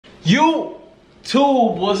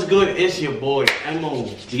YouTube, what's good? It's your boy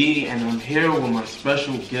MOD, and I'm here with my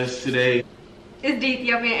special guest today. It's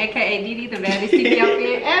Deethiopian, aka Didi, the baddest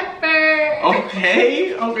Ethiopian ever.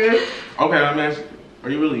 Okay. Let me ask you, are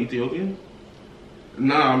you really Ethiopian?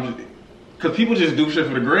 Nah, I'm just, cause people just do shit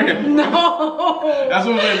for the gram. No. That's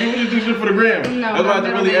what I'm saying. People just do shit for the gram. No, that's why I had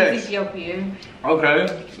to really ask. Ethiopian.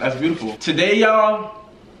 Okay, that's beautiful. Today, y'all,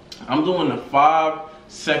 I'm doing the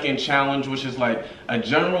 5-second challenge, which is like a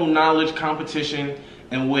general knowledge competition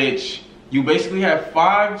in which you basically have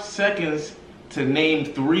 5 seconds to name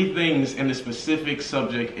 3 things in a specific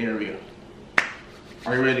subject area.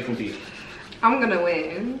 Are you ready to compete? I'm gonna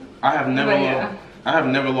win. I have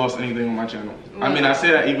never lost anything on my channel. I mean, I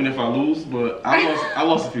say that even if I lose, but I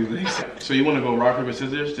lost a few things. So you want to go rock, paper,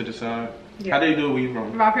 scissors to decide? Yeah. How do you do it where you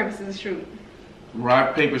from? Rock, paper, scissors, shoot.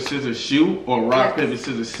 Rock, paper, scissors, shoot, or rock, paper,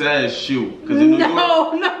 scissors, says shoot?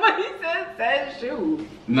 No, nobody says shoot.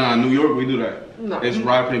 Nah, New York, we do that. No. It's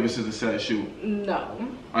rock, paper, scissors, says shoot. No.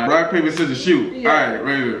 All right, rock, paper, scissors, shoot. Yeah. All right,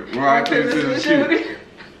 right. Rock, paper, scissors, shoot.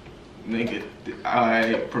 Nigga,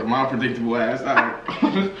 alright, my predictable ass. Alright.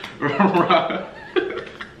 Rock.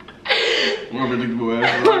 My predictable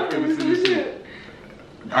ass. Rock, paper, scissors, shoot.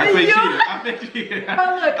 I think cheated.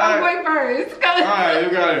 Oh, look, I'm going first. Alright, you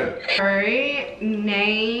got it. Alright,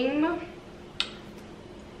 name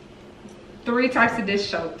 3 types of dish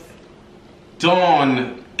soaps.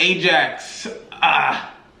 Dawn, Ajax,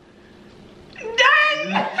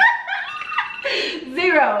 Done!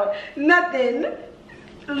 0, nothing,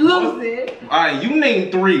 losing. Alright, you name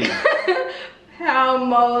 3.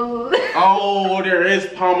 Palmolive. Oh, there is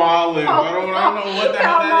Palmolive. I don't know what the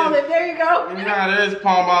hell that is. There you go. Nah, there is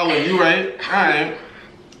Palmolive. You right. Alright.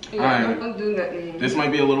 Yeah, alright. Don't do nothing. This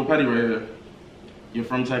might be a little petty right here. You're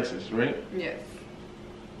from Texas, right? Yes.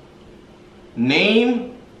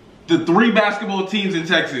 Name the 3 basketball teams in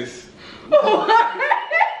Texas.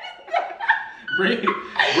 Bring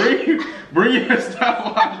your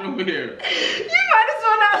stopwatch over here. You might as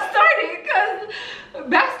well not start it, because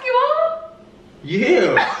basketball?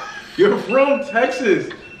 Yeah, you're from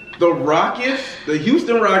Texas. The Rockets, the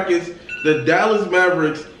Houston Rockets, the Dallas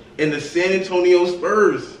Mavericks, and the San Antonio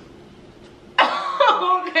Spurs.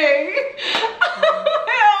 Okay.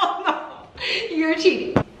 Hell no. You're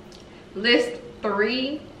cheating. List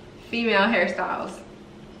 3 female hairstyles.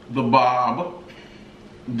 The bob,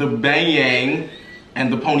 the bang-yang,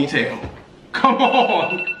 and the ponytail. Come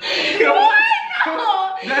on. What? No.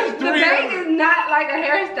 That's 3. The bang is not like a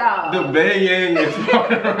hairstyle. The bang-yang is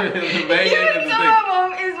part of it. The bang-yang is the thing. 2 of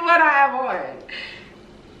them is what I have on.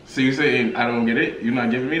 So you saying I don't get it? You're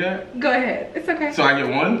not giving me that? Go ahead. It's okay. So I get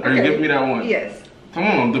 1? Or you giving me that 1? Yes. Come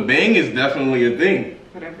on, the bang is definitely a thing.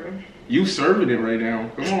 Whatever. You serving it right now.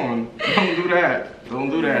 Come on. Don't do that. Don't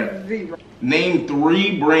do that. 0. Name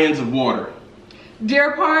 3 brands of water.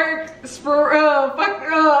 Deer Park, Ozarka,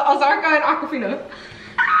 and Aquafina.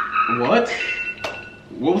 What?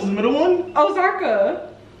 What was the middle one? Ozarka.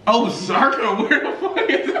 Ozarka? Where the fuck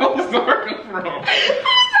is Ozarka from?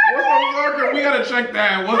 What's Ozarka? We gotta check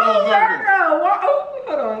that. What's Ozarka? Oh,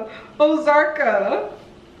 hold on. Ozarka.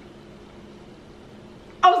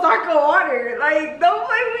 Ozarka water. Like, don't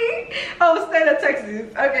blame me. Oh, state of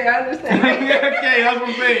Texas. Okay, I understand. Okay, that's what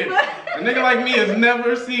I'm saying. A nigga like me has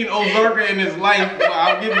never seen Ozarka in his life, but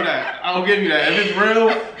I'll give you that. I'll give you that. If it's real,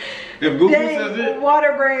 if Google says it.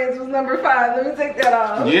 Water brands was number 5. Let me take that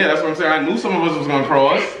off. Yeah, that's what I'm saying. I knew some of us was gonna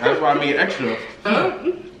cross. That's why I made extra.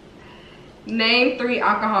 Name 3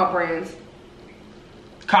 alcohol brands.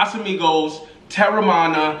 Casamigos,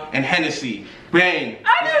 Terramana, and Hennessy. Bang.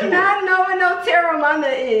 I do not know what no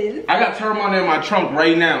Terramana is. I got Terramana in my trunk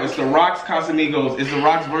right now. It's the Rocks Casamigos. It's the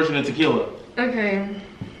Rocks version of tequila. Okay.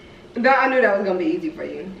 I knew that was gonna be easy for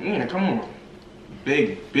you. Yeah, come on.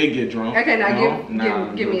 Big get drunk. Okay,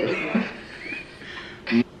 now give me this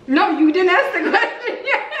one. No, you didn't ask the question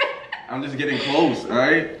yet. I'm just getting close,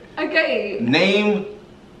 alright? Okay. Name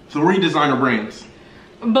 3 designer brands.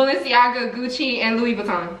 Balenciaga, Gucci, and Louis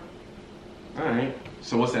Vuitton. Alright.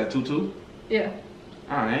 So what's that, 2-2? Yeah.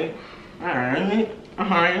 Alright. I you need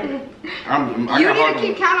to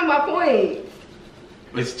keep counting my points.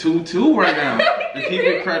 It's 2-2 right now. To keep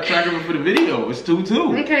it track of it for the video. It's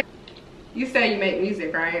 2-2. Okay. You said you make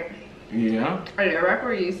music, right? Yeah. Are you a rapper or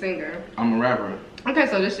are you a singer? I'm a rapper. Okay,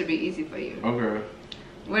 so this should be easy for you. Okay.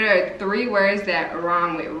 What are 3 words that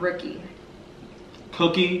rhyme with rookie?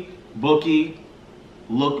 Cookie, bookie,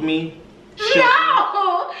 look me.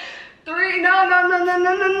 No! 3, no.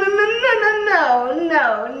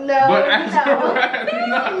 But as a rap,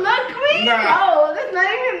 Look me? No, that's not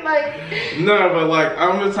even like. No, but like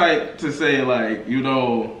I'm the type to say like, you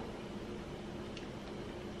know,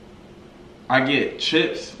 I get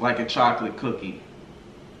chips like a chocolate cookie.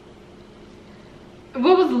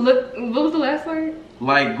 What was the last word?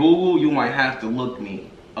 Like Google, you might have to look me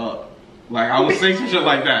up. Like I would say some shit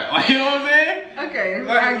like that. Like, you know what I'm saying? Okay,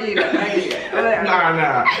 like, I get it.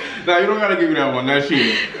 Nah, you don't gotta give me that one. That's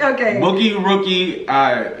cheating. Okay. Bookie, rookie,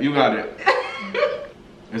 alright, you got it.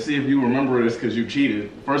 Let's see if you remember this because you cheated.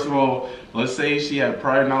 First of all, let's say she had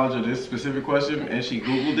prior knowledge of this specific question and she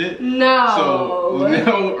Googled it. No. So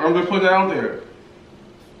now I'm gonna put that out there.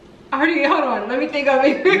 Hold on, let me think of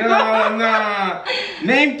it. Nah.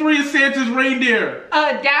 Name 3 of Santa's reindeer.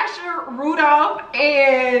 Dasher, Rudolph,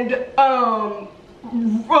 and Let's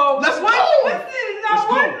go. What's it? Let's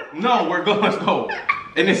go. No, we're going. Let's go.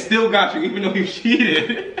 And it still got you, even though you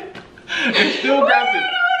cheated. It still got you.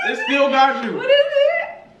 It still got you. What is it?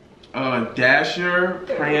 Dasher,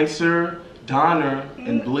 Prancer, Donner,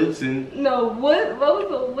 and Blitzen. No, what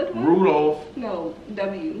was what? Rudolph. No,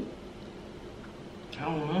 W. I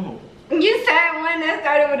don't know. You said one that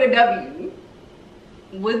started with a W.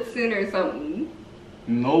 Woodson or something.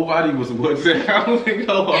 Nobody was Woodson. I don't think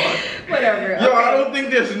so hard. Whatever. Yo, okay. I don't think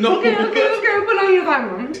there's no. Okay. Put on your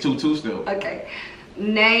timer. It's 2-2 still. Okay.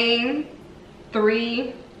 Name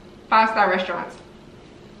 3 5-star restaurants.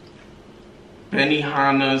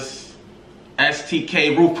 Benihana's,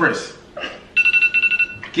 STK, Roof Chris.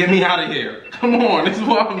 Get me out of here. Come on, this is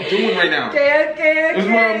what I'm doing right now. Okay. This is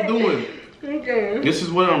what I'm doing. Okay. This is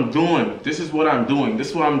what I'm doing. This is what I'm doing.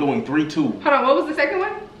 3-2. Hold on, what was the second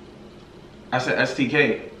one? I said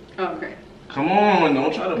STK. Oh, okay. Come on,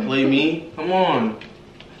 don't try to play me. Come on.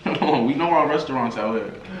 We know our restaurants out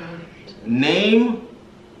here. Name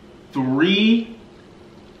 3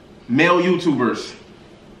 male YouTubers.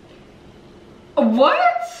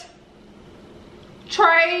 What?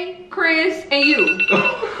 Trey, Chris, and you.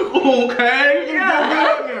 Okay.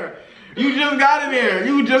 Yeah. You just got in there.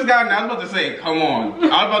 You just got in there. I was about to say, come on.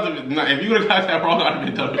 I was about to, if you would have got that wrong, I'd have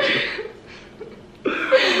been done with you.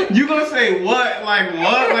 You gonna say what? Like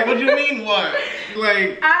what? Like what you mean what?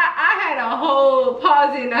 Like I had a whole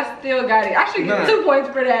pause and I still got it. I should get 2 points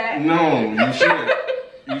for that. No, you shouldn't.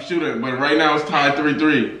 You shouldn't. But right now it's tied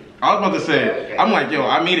 3-3. I was about to say, okay. I'm like, yo,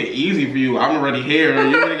 I made it easy for you. I'm already here.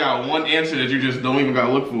 You already got one answer that you just don't even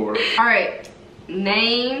gotta look for. Alright.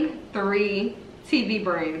 Name 3 TV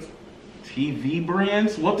brands. TV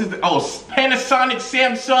brands? What is the Panasonic,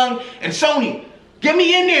 Samsung, and Sony. Get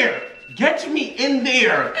me in there. Get me in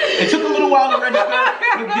there. It took a little while to register,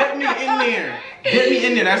 but get me in there. Get me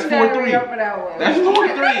in there. That's 4-3. That's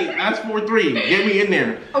 4-3. That's 4-3. Get me in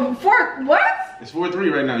there. What? It's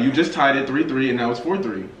 4-3 right now. You just tied it 3-3 and now it's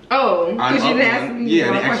 4-3. Oh, because you didn't ask me.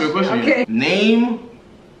 Yeah, the extra question. Okay. Name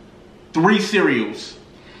 3 cereals.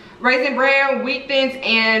 Raisin Bran, Wheat Thins,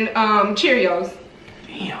 and Cheerios.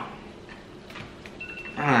 Damn.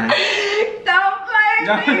 Alright. Don't play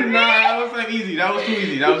me. Nah, that was like easy. That was too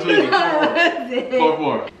easy.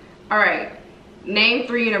 4-4. Alright. Name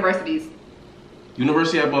 3 universities.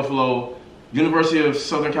 University at Buffalo, University of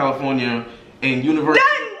Southern California, and University.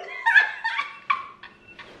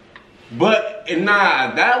 But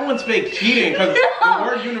nah, that one's fake cheating because the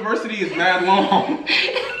word university is mad long.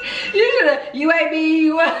 You should have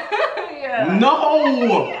UAB. Yeah.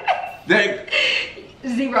 No. That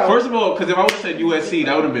 0. First of all, because if I would have said USC,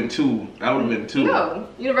 that would have been 2. That would have been 2. No,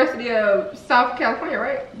 University of South California,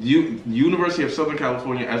 right? University of Southern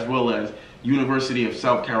California as well as University of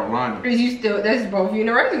South Carolina. That's both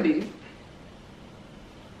universities.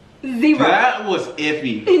 0. That was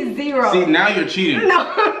iffy. 0. See, now you're cheating.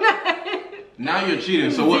 No, I'm not. Now you're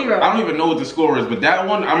cheating. So what? I don't even know what the score is, but that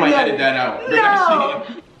one I might edit that out. No.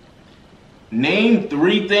 Name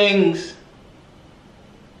 3 things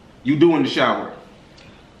you do in the shower.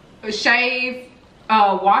 Shave,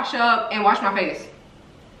 wash up, and wash my face.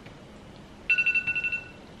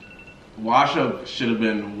 Wash up should have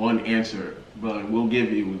been one answer, but we'll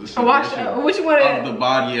give you the separation which one of the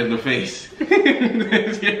body and the face.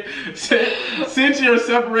 Since you're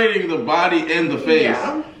separating the body and the face.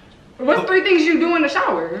 Yeah. What's 3 things you do in the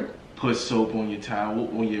shower? Put soap on your towel,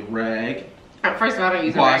 on your rag. First of all, I don't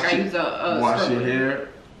use a rag. I use a wash your hair.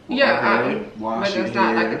 Yeah, okay. Wash your hair. But that's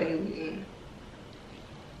not like a daily.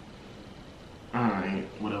 Alright,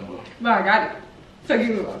 whatever. But I got it. So give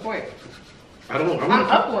me 1 point. I'm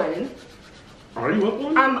up 1. Are you up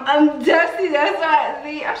 1? I'm dusty. That's why.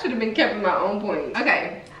 See, I should have been kept with my own points.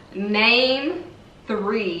 Okay. Name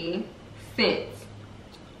 3 scents.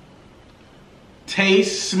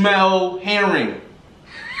 Taste, smell, hearing.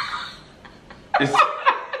 Is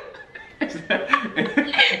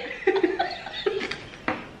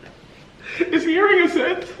hearing a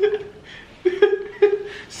scent?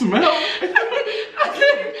 Smell?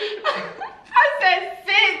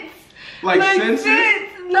 Like senses?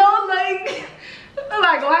 No, like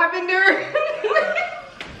lavender.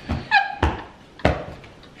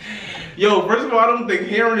 Yo, first of all, I don't think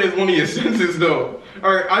hearing is one of your senses though.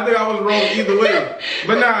 Alright, I think I was wrong either way.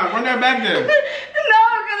 But nah, run that back then. No,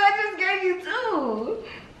 because I just gave you 2.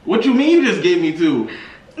 What you mean you just gave me 2?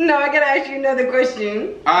 No, I gotta ask you another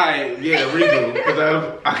question. Alright, yeah, redo. Because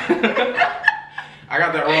I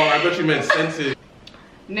got that wrong. I thought you meant senses.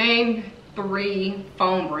 Name 3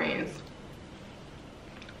 phone brands.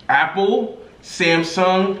 Apple,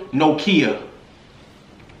 Samsung, Nokia.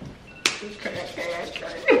 Okay.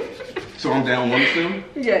 So I'm down 1 still?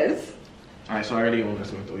 Yes. Alright, so I already own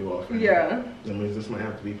this one, throw you off. Yeah. That means this might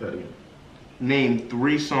have to be petty. Name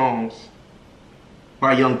 3 songs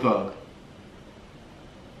by Young Thug.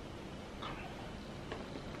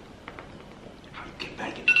 How you get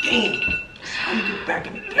back in the game? How you get back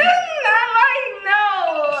in the game?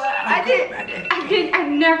 I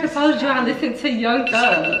never told you I listened to Young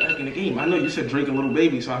Thug. Back in the game. I know you said Drake and Little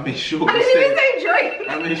Baby, so I made sure. I didn't even say Drake.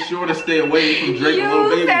 I made sure to stay away from Drake and Little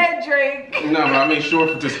Baby. You said Drake. No, but I made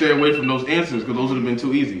sure to stay away from those answers because those would have been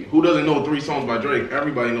too easy. Who doesn't know 3 songs by Drake?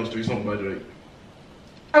 Everybody knows 3 songs by Drake.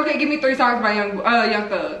 Okay, give me 3 songs by Young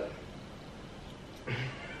Thug.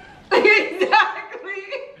 Exactly.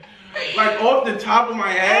 Like off the top of my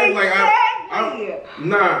head, exactly. like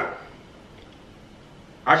nah.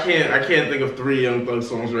 I can't think of 3 Young Thug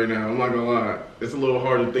songs right now. I'm not gonna lie. It's a little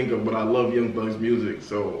hard to think of, but I love Young Thug's music,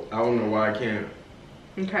 so I don't know why I can't.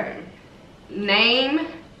 Okay. Name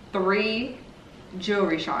 3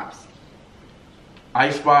 jewelry shops.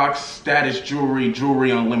 Icebox, Status Jewelry,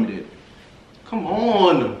 Jewelry Unlimited. Come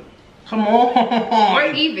on. Come on.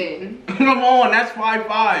 We're even. Come on, that's 5-5.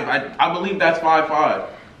 I believe that's 5-5.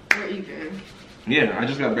 We're even. Yeah, I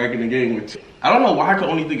just got back in the game with 2. I don't know why I could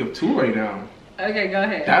only think of 2 right now. Okay, go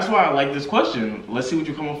ahead. That's why I like this question. Let's see what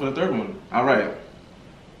you come up for the 3rd one. All right.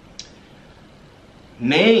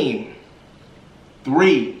 Name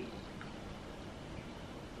 3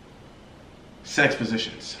 sex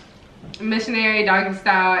positions. Missionary, doggy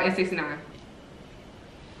style, and 69.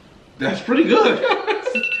 That's pretty good.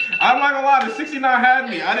 I'm not gonna lie, the 69 had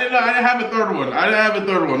me. I didn't have a 3rd one. I didn't have a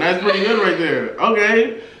 3rd one. That's pretty good right there.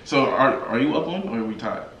 Okay. So are you up one or are we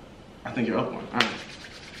tied? I think you're up one. All right.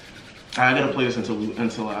 I gotta play this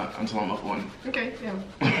until I'm up one. Okay, yeah.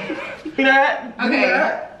 That.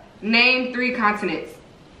 Okay. Name 3 continents.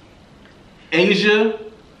 Asia,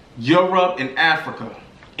 Europe, and Africa,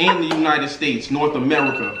 and the United States, North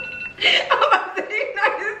America. I'm about to say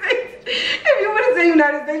United States. If you would have said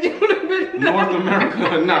United States, you would have been North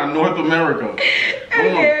America, nah, North America.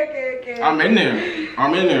 Okay. I'm in there.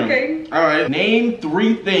 Okay. All right. Name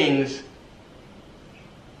 3 things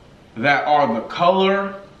that are the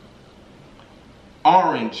color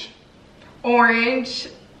orange. Orange.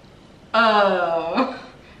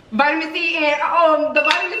 Vitamin C and the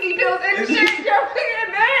vitamin C pills and the shit. Your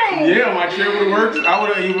freaking name. Yeah, my chair would work.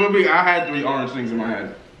 I had 3 orange things in my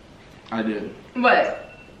head. I did. What?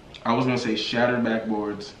 I was gonna say shattered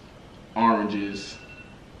backboards, oranges,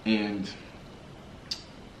 and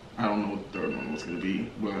I don't know what the 3rd one was gonna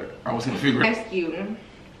be, but I was gonna figure it out. Ask you.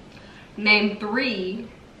 Name 3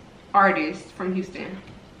 artists from Houston.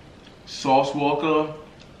 Sauce Walker,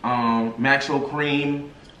 Maxo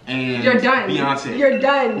Cream, and You're done. Beyonce. You're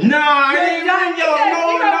done. Nah, I ain't done.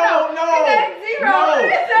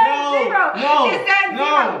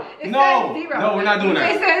 yo, no, we're not doing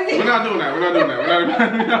that. We're not doing that. We're not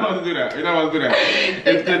about to do that.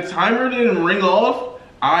 If the timer didn't ring off,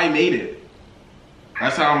 I made it.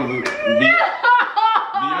 That's how I'm gonna do.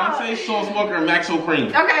 Beyonce, Sauce Walker, and Maxo Cream.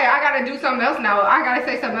 Okay, I gotta do something else now. I gotta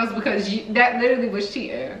say something else because that literally was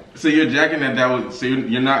cheating. So you're jacking that was, so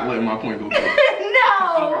you're not letting my point go through.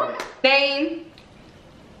 No! Okay. Name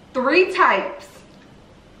 3 types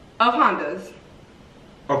of Hondas.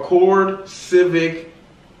 Accord, Civic,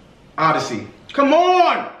 Odyssey. Come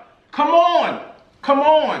on!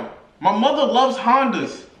 My mother loves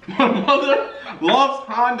Hondas. My mother loves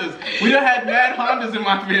Hondas. We done had mad Hondas in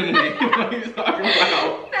my family. What are you talking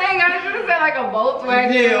about? Dang, I should have said like a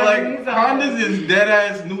Volkswagen. Yeah, like Hondas is dead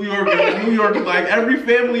ass New York. New York, like every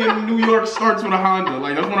family in New York starts with a Honda.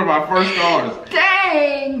 Like that's one of our first cars.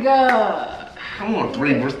 Dang. Come on,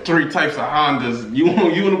 3 types of Hondas. You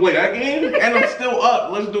wanna play that game? And I'm still up.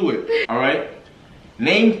 Let's do it. All right.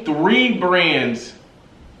 Name 3 brands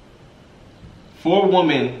for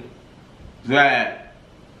women that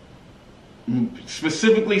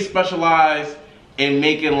specifically specialize in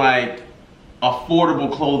making like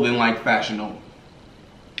affordable clothing like Fashion Nova.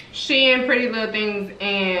 Shein, Pretty Little Things,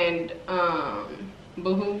 and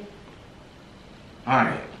Boohoo.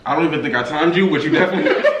 Alright, I don't even think I timed you, but you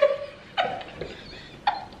definitely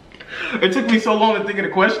It took me so long to think of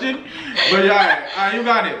the question. But yeah, all right, you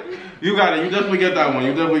got it. You got it. You definitely get that one.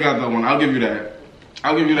 You definitely got that one. I'll give you that.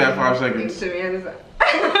 I'll give you that 5 seconds. To be honest,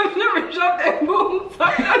 I've never dropped that boo, so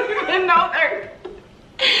I don't even know that.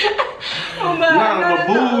 Oh my No, but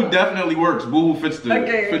boo definitely works. Boo fits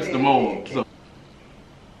the mold. So,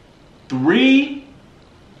 3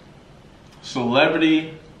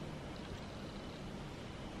 celebrity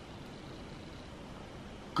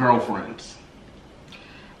girlfriends.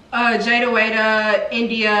 Jada Wada,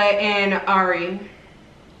 India, and Ari.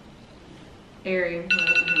 Ari.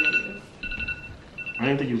 I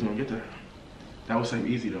didn't think he was gonna get that. That was so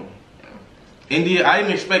easy though. Yeah. India, I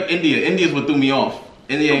didn't expect India. India's what threw me off.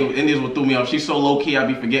 India's what threw me off. She's so low key, I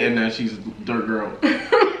be forgetting that she's a dirt girl.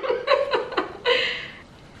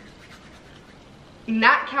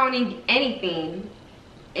 Not counting anything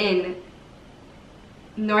in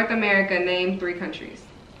North America, name 3 countries.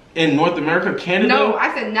 In North America, Canada? No,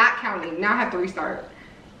 I said not counting. Now I have to restart.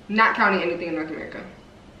 Not counting anything in North America.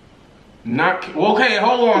 Okay,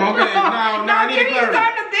 hold on. Okay, now I need clarity. I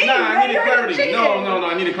need clarity. No,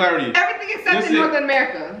 I need clarity. Everything except in North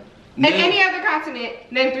America. And any other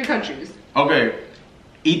continent, name 3 countries. Okay.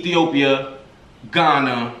 Ethiopia,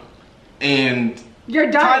 Ghana, and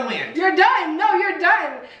you're done. Thailand. You're done. No, you're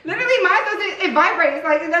done. Literally, mine doesn't. It vibrates.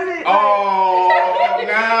 Like it doesn't. Like, oh,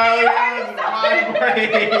 now it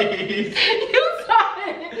vibrates. You saw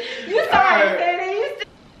it. You saw it. Sandy.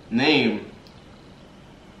 Name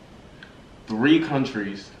 3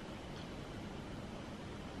 countries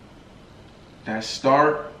that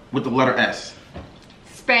start with the letter S.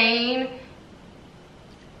 Spain.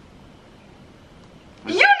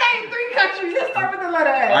 You named 3 countries that start with the letter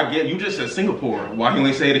S. I get you just said Singapore. Why you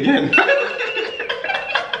ain't say it again?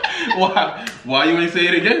 Why you ain't say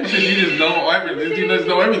it again? Since you just know everything. You just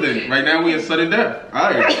know everything. Right now we in sudden death.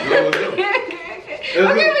 Alright, let's go.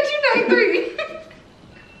 Okay, but you named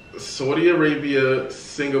 3. Saudi Arabia,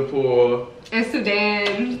 Singapore, and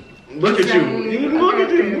Sudan. Look at you. Look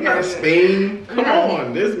at you. You got Spain. Come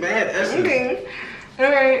on. There's mad S's. Okay.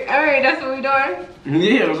 Alright, that's what we doing?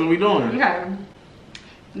 Yeah, that's what we doing. Okay.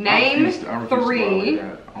 Name 3.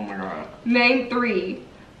 Oh my god. Name 3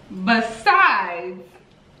 besides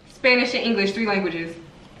Spanish and English, 3 languages.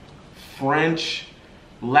 French,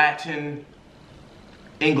 Latin,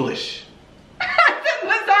 English.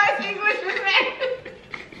 Besides English and Spanish.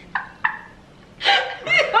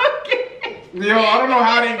 Okay. Yo, I don't know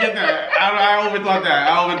how I didn't get that. I overthought that.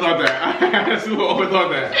 I super overthought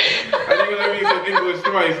that. I think let me say English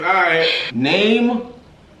twice. Alright. Name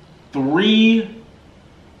 3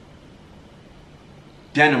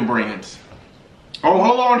 denim brands. Oh,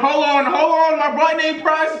 hold on. My button ain't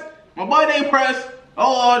pressed.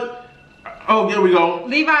 Hold on. Oh, here we go.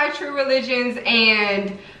 Levi, True Religions,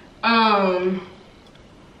 and dang!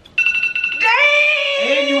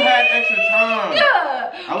 And you had extra time. Yeah.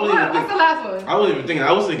 What's the last one? I wasn't even thinking.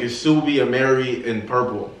 I was thinking Subi, Ameri, and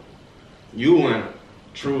Purple. You went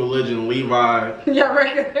True Religion, Levi. Yeah,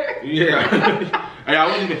 regular. Yeah. Hey, I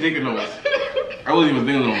wasn't even thinking those.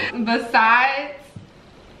 Besides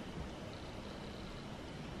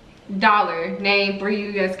dollar, name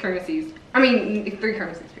 3 U.S. currencies. I mean, 3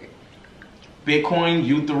 currencies. Bitcoin,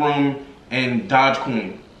 Ethereum, and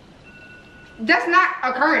Dogecoin. That's not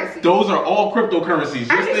a currency. Those are all cryptocurrencies.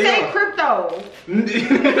 I didn't say crypto. No,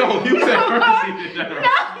 you said currency in general.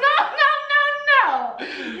 No.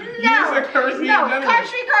 You said currency in general.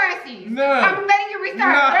 Country currencies. No. I'm letting you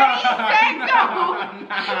restart. Ready, set, go.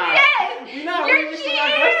 Yes. No, you're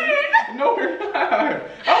cheating. No, we're not.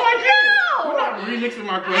 Oh my God. We're not remixing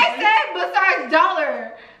my question. I said besides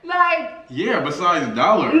dollar. Like. Yeah, besides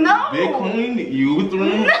dollar. No. Bitcoin,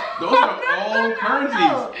 Ethereum. Those are all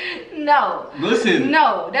currencies. No. Listen.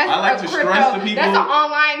 No, that's I like to stress to people. That's an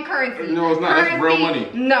online currency. No, it's not. Currency, that's real money.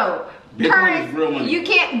 No. Bitcoin is real money. You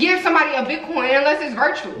can't give somebody a Bitcoin unless it's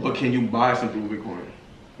virtual. But can you buy something with Bitcoin?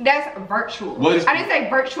 That's virtual. I didn't say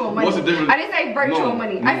virtual money. What's the difference? I didn't say virtual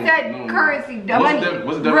money. I said currency. The money.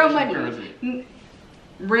 What's the real definition money. of currency?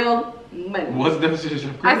 Real money. What's the definition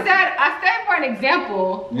of currency? I said for an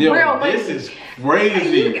example, Yo, real money. This is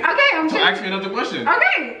crazy. Okay, I'm so ask me another question.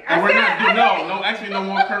 Okay. And we're not. No, ask me no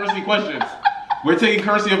more currency questions. We're taking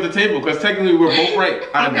currency off the table because technically we're both right.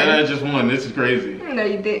 I just won. This is crazy. No,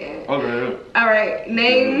 you didn't. Okay. All right.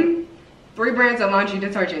 Name 3 brands of laundry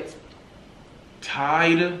detergents.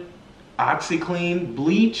 Tide, OxyClean,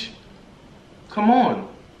 Bleach. Come on.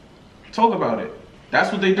 Talk about it.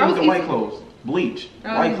 That's what they do with the white clothes. Bleach.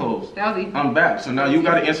 White clothes. That was easy. I'm back. So now you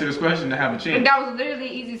got to answer this question to have a chance. And that was literally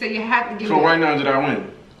easy, so you have to give me. So right now, did I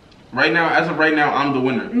win? Right now, as of right now, I'm the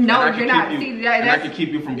winner. No, you're not. I can keep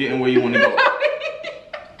you from getting where you want to go.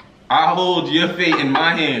 I hold your fate in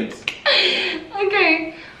my hands.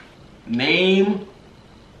 Okay. Name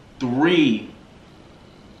 3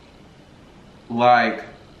 like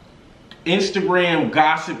Instagram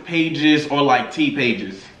gossip pages or like tea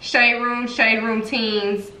pages. Shade Room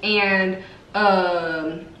Teens, and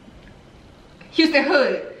Houston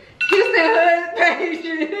Hood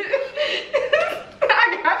pages.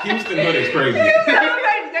 Houston Hood is crazy. Houston Hood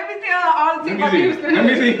pages. Let me tell all the tea about Houston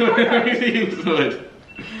Hood. Let me see Houston Hood.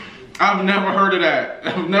 I've never heard of that.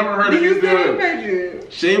 I've never heard of Houston Hood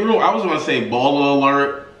pages. Shade Room, I was gonna say Baller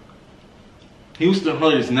Alert. Houston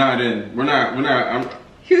Hood is not in. We're not.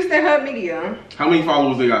 Houston Hood Media. How many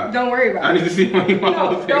followers they got? Don't worry about it. I need to see how many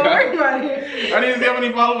followers they got. Don't worry about it. I need to see how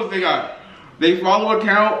many followers they got. They follow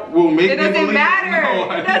account will make me believe. It doesn't matter.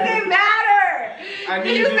 It doesn't matter. I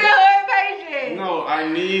need Houston Hood pages. No,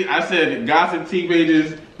 I said gossip tea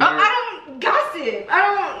pages. I don't gossip. I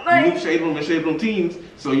don't like. You Shade Room and Shade Room Teens,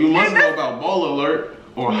 so you must know about Ball Alert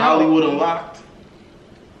or Hollywood Unlocked.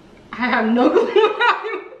 I have no clue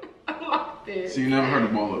how unlocked it. So you never heard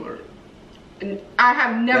of Ball Alert? I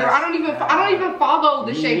have never. I don't even follow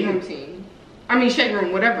the Shade Room team. I mean Shade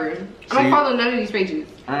Room, whatever. I don't follow none of these pages.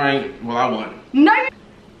 All right. Well, I won. No.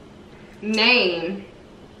 Name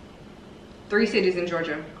 3 cities in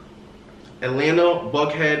Georgia. Atlanta,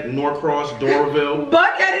 Buckhead, Norcross, Doraville.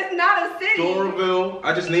 Buckhead is not a city. Doraville.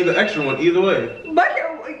 I just named the extra one either way.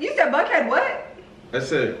 Buckhead. You said Buckhead what? I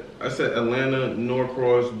said Atlanta,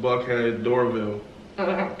 Norcross, Buckhead, Doraville. Oh,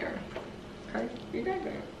 okay. Okay. You got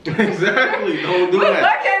that. Exactly. Don't do that.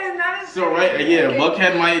 Buckhead is not a city. So right, yeah, okay.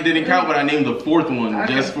 Buckhead didn't count, but I named the 4th one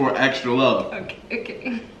just for extra love.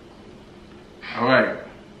 Okay. All right.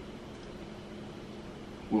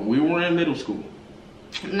 When we were in middle school.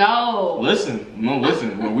 No. Listen.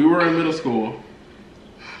 When we were in middle school,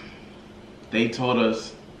 they taught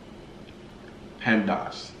us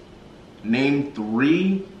PEMDAS. Name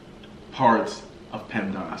 3 parts of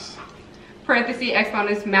PEMDAS. Parentheses,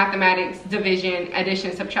 exponents, mathematics, division,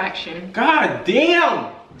 addition, subtraction. God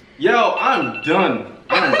damn! Yo, I'm done.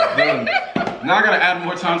 Now I gotta add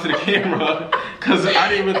more time to the camera because I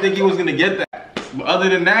didn't even think he was gonna get that. But other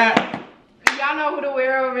than that, y'all know who the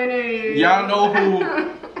werewolf is. Y'all know who.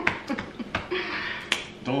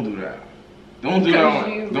 Don't do that. Don't do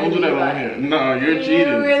that. Don't do that on here. No, you're cheating.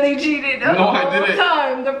 You really cheated. No, I didn't.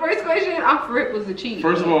 Time. The first question off rip was a cheat.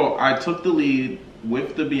 First of all, I took the lead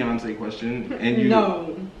with the Beyonce question, and you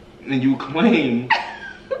and you claim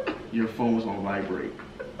your phone was on vibrate.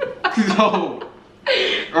 So,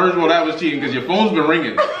 first of all, that was cheating because your phone's been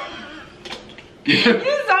ringing. You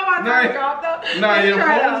saw my phone drop though. Nah, your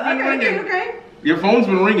phone's been ringing. Okay. Your phone's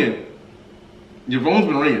been ringing. Your phone's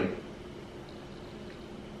been ringing.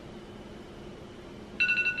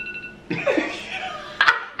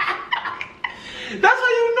 That's how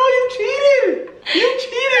you know you cheated. You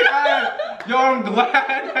cheated. Yo, I'm glad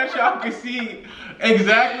that y'all can see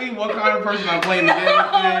exactly what kind of person I'm playing the game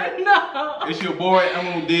with. No. It's your boy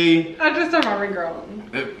MOD. I just turned my ringer on.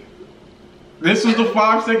 This was the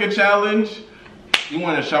 5-second challenge. You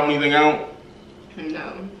want to shout anything out?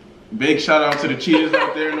 No. Big shout out to the cheaters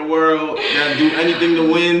out there in the world. Gotta do anything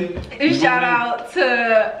to win. Shout out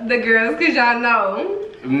to the girls, cause y'all know.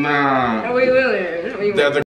 Nah. We willing.